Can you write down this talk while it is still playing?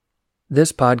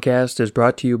This podcast is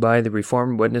brought to you by the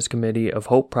Reformed Witness Committee of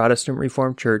Hope Protestant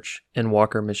Reformed Church in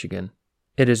Walker, Michigan.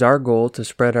 It is our goal to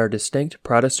spread our distinct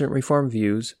Protestant Reformed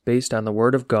views based on the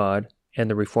Word of God and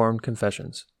the Reformed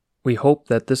confessions. We hope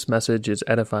that this message is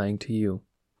edifying to you.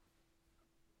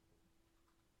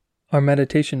 Our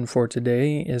meditation for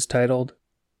today is titled,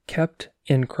 Kept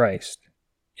in Christ.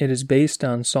 It is based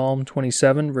on Psalm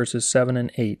 27, verses 7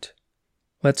 and 8.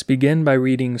 Let's begin by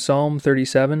reading Psalm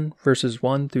 37, verses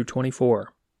 1 through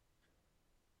 24.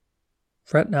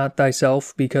 Fret not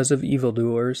thyself because of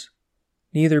evildoers,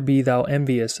 neither be thou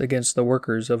envious against the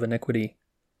workers of iniquity.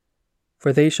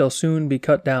 For they shall soon be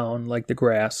cut down like the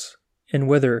grass, and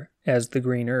wither as the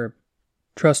green herb.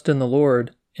 Trust in the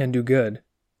Lord, and do good.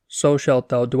 So shalt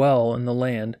thou dwell in the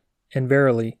land, and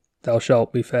verily thou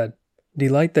shalt be fed.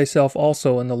 Delight thyself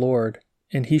also in the Lord,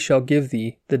 and he shall give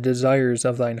thee the desires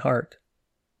of thine heart.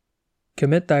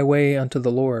 Commit thy way unto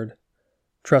the Lord.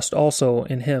 Trust also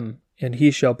in him, and he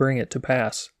shall bring it to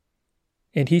pass.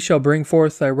 And he shall bring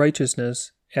forth thy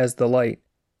righteousness as the light,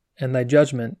 and thy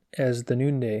judgment as the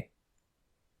noonday.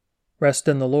 Rest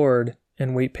in the Lord,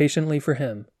 and wait patiently for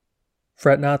him.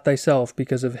 Fret not thyself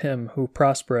because of him who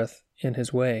prospereth in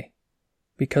his way,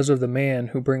 because of the man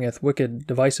who bringeth wicked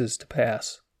devices to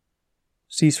pass.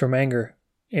 Cease from anger,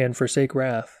 and forsake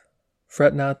wrath.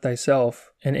 Fret not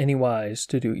thyself in any wise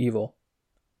to do evil.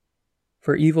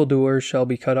 For evildoers shall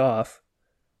be cut off,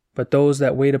 but those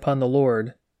that wait upon the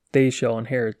Lord, they shall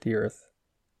inherit the earth.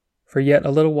 For yet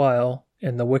a little while,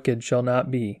 and the wicked shall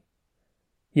not be.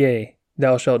 Yea,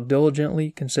 thou shalt diligently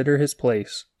consider his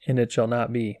place, and it shall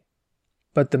not be.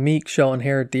 But the meek shall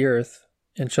inherit the earth,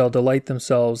 and shall delight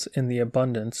themselves in the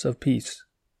abundance of peace.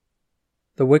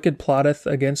 The wicked plotteth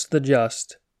against the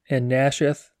just, and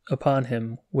gnasheth upon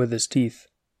him with his teeth.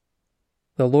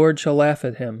 The Lord shall laugh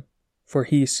at him, for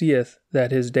he seeth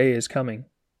that his day is coming.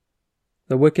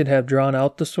 The wicked have drawn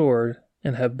out the sword,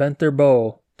 and have bent their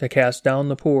bow to cast down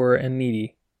the poor and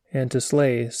needy, and to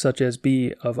slay such as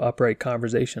be of upright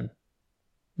conversation.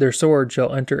 Their sword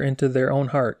shall enter into their own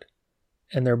heart,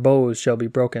 and their bows shall be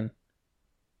broken.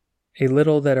 A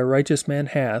little that a righteous man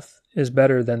hath is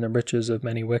better than the riches of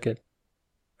many wicked.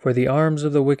 For the arms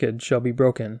of the wicked shall be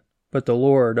broken, but the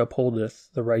Lord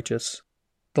upholdeth the righteous.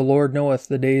 The Lord knoweth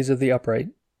the days of the upright,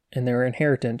 and their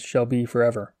inheritance shall be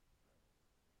forever.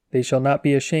 They shall not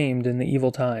be ashamed in the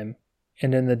evil time,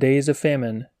 and in the days of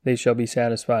famine they shall be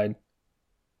satisfied.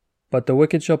 But the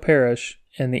wicked shall perish,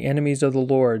 and the enemies of the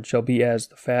Lord shall be as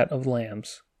the fat of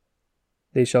lambs.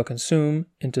 They shall consume,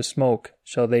 into smoke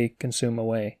shall they consume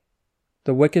away.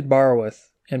 The wicked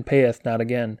borroweth, and payeth not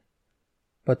again,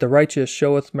 but the righteous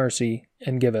showeth mercy,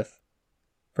 and giveth.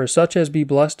 For such as be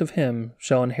blessed of him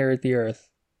shall inherit the earth,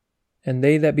 and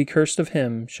they that be cursed of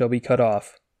him shall be cut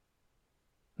off.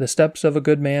 The steps of a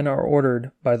good man are ordered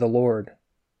by the Lord,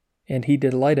 and he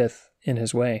delighteth in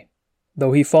his way.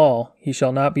 Though he fall, he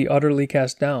shall not be utterly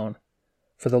cast down,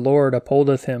 for the Lord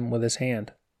upholdeth him with his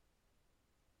hand.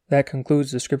 That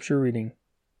concludes the scripture reading.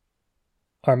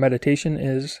 Our meditation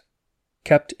is,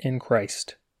 Kept in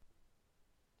Christ.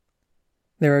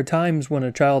 There are times when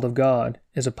a child of God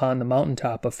is upon the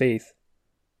mountaintop of faith.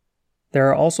 There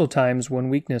are also times when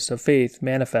weakness of faith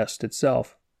manifests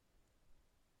itself.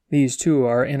 These too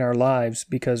are in our lives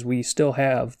because we still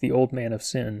have the old man of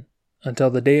sin until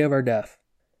the day of our death.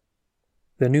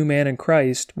 The new man in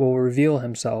Christ will reveal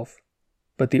himself,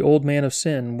 but the old man of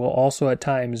sin will also at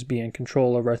times be in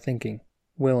control of our thinking,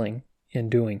 willing,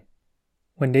 and doing.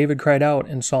 When David cried out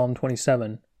in Psalm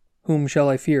 27, "Whom shall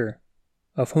I fear?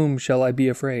 Of whom shall I be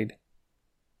afraid?"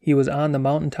 he was on the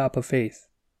mountaintop of faith.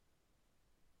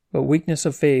 But weakness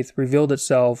of faith revealed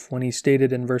itself when he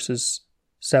stated in verses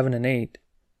 7 and 8,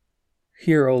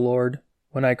 "Hear, O Lord,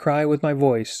 when I cry with my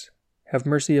voice, have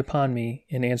mercy upon me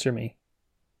and answer me.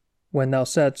 When thou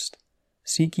saidst,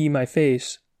 Seek ye my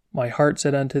face, my heart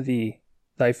said unto thee,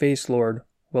 Thy face, Lord,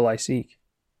 will I seek."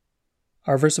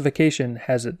 Our versification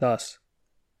has it thus,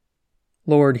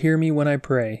 "Lord, hear me when I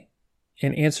pray,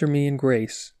 and answer me in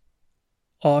grace.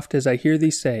 Oft as I hear thee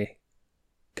say,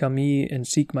 Come ye and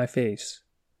seek my face.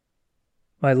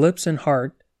 My lips and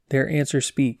heart their answer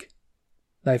speak,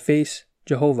 Thy face,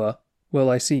 Jehovah, will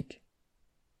I seek."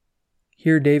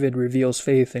 Here David reveals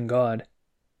faith in God,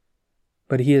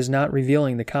 but he is not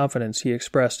revealing the confidence he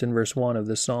expressed in verse 1 of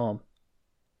this psalm.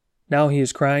 Now he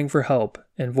is crying for help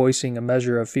and voicing a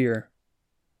measure of fear.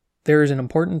 There is an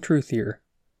important truth here,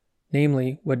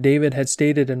 namely what David had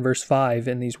stated in verse 5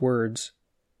 in these words,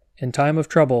 "In time of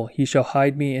trouble he shall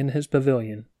hide me in his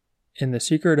pavilion. In the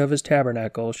secret of his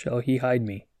tabernacle shall he hide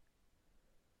me."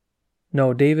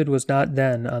 No, David was not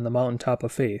then on the mountaintop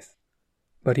of faith.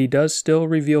 but he does still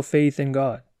reveal faith in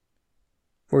God.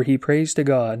 For he prays to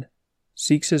God,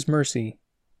 seeks his mercy,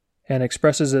 and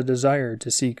expresses a desire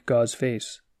to seek God's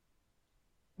face.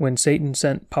 When Satan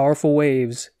sent powerful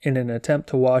waves in an attempt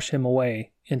to wash him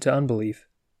away into unbelief,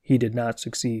 he did not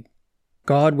succeed.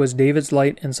 God was David's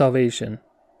light and salvation.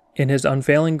 In his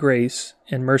unfailing grace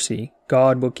and mercy,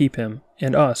 God will keep him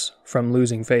and us from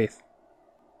losing faith.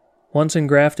 Once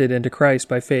engrafted into Christ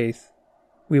by faith,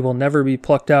 we will never be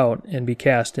plucked out and be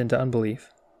cast into unbelief.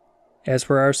 As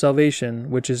for our salvation,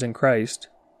 which is in Christ,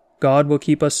 God will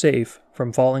keep us safe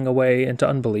from falling away into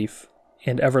unbelief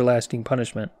and everlasting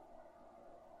punishment.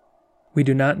 We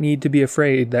do not need to be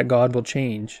afraid that God will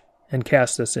change and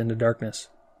cast us into darkness.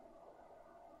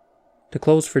 To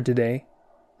close for today,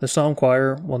 the Psalm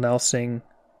Choir will now sing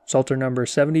Psalter number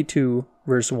 72,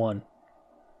 verse 1.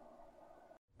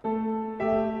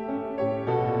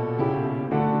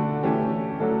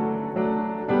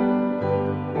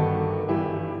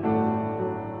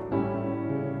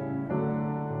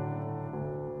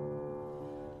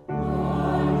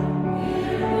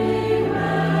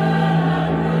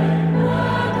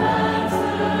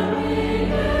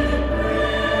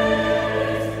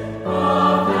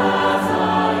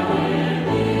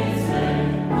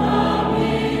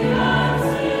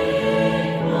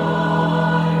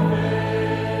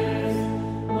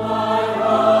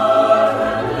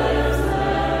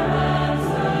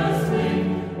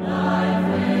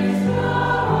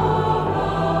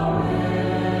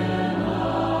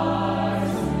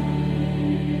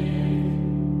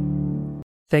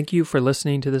 Thank you for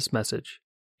listening to this message.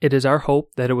 It is our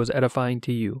hope that it was edifying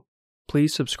to you.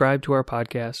 Please subscribe to our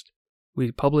podcast.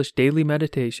 We publish daily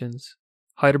meditations,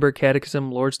 Heidelberg Catechism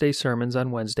Lord's Day sermons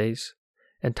on Wednesdays,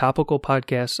 and topical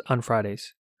podcasts on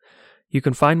Fridays. You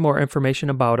can find more information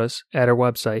about us at our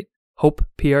website,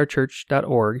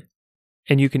 hopeprchurch.org,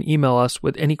 and you can email us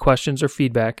with any questions or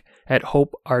feedback at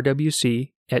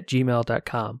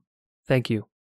hoperwc@gmail.com. Thank you.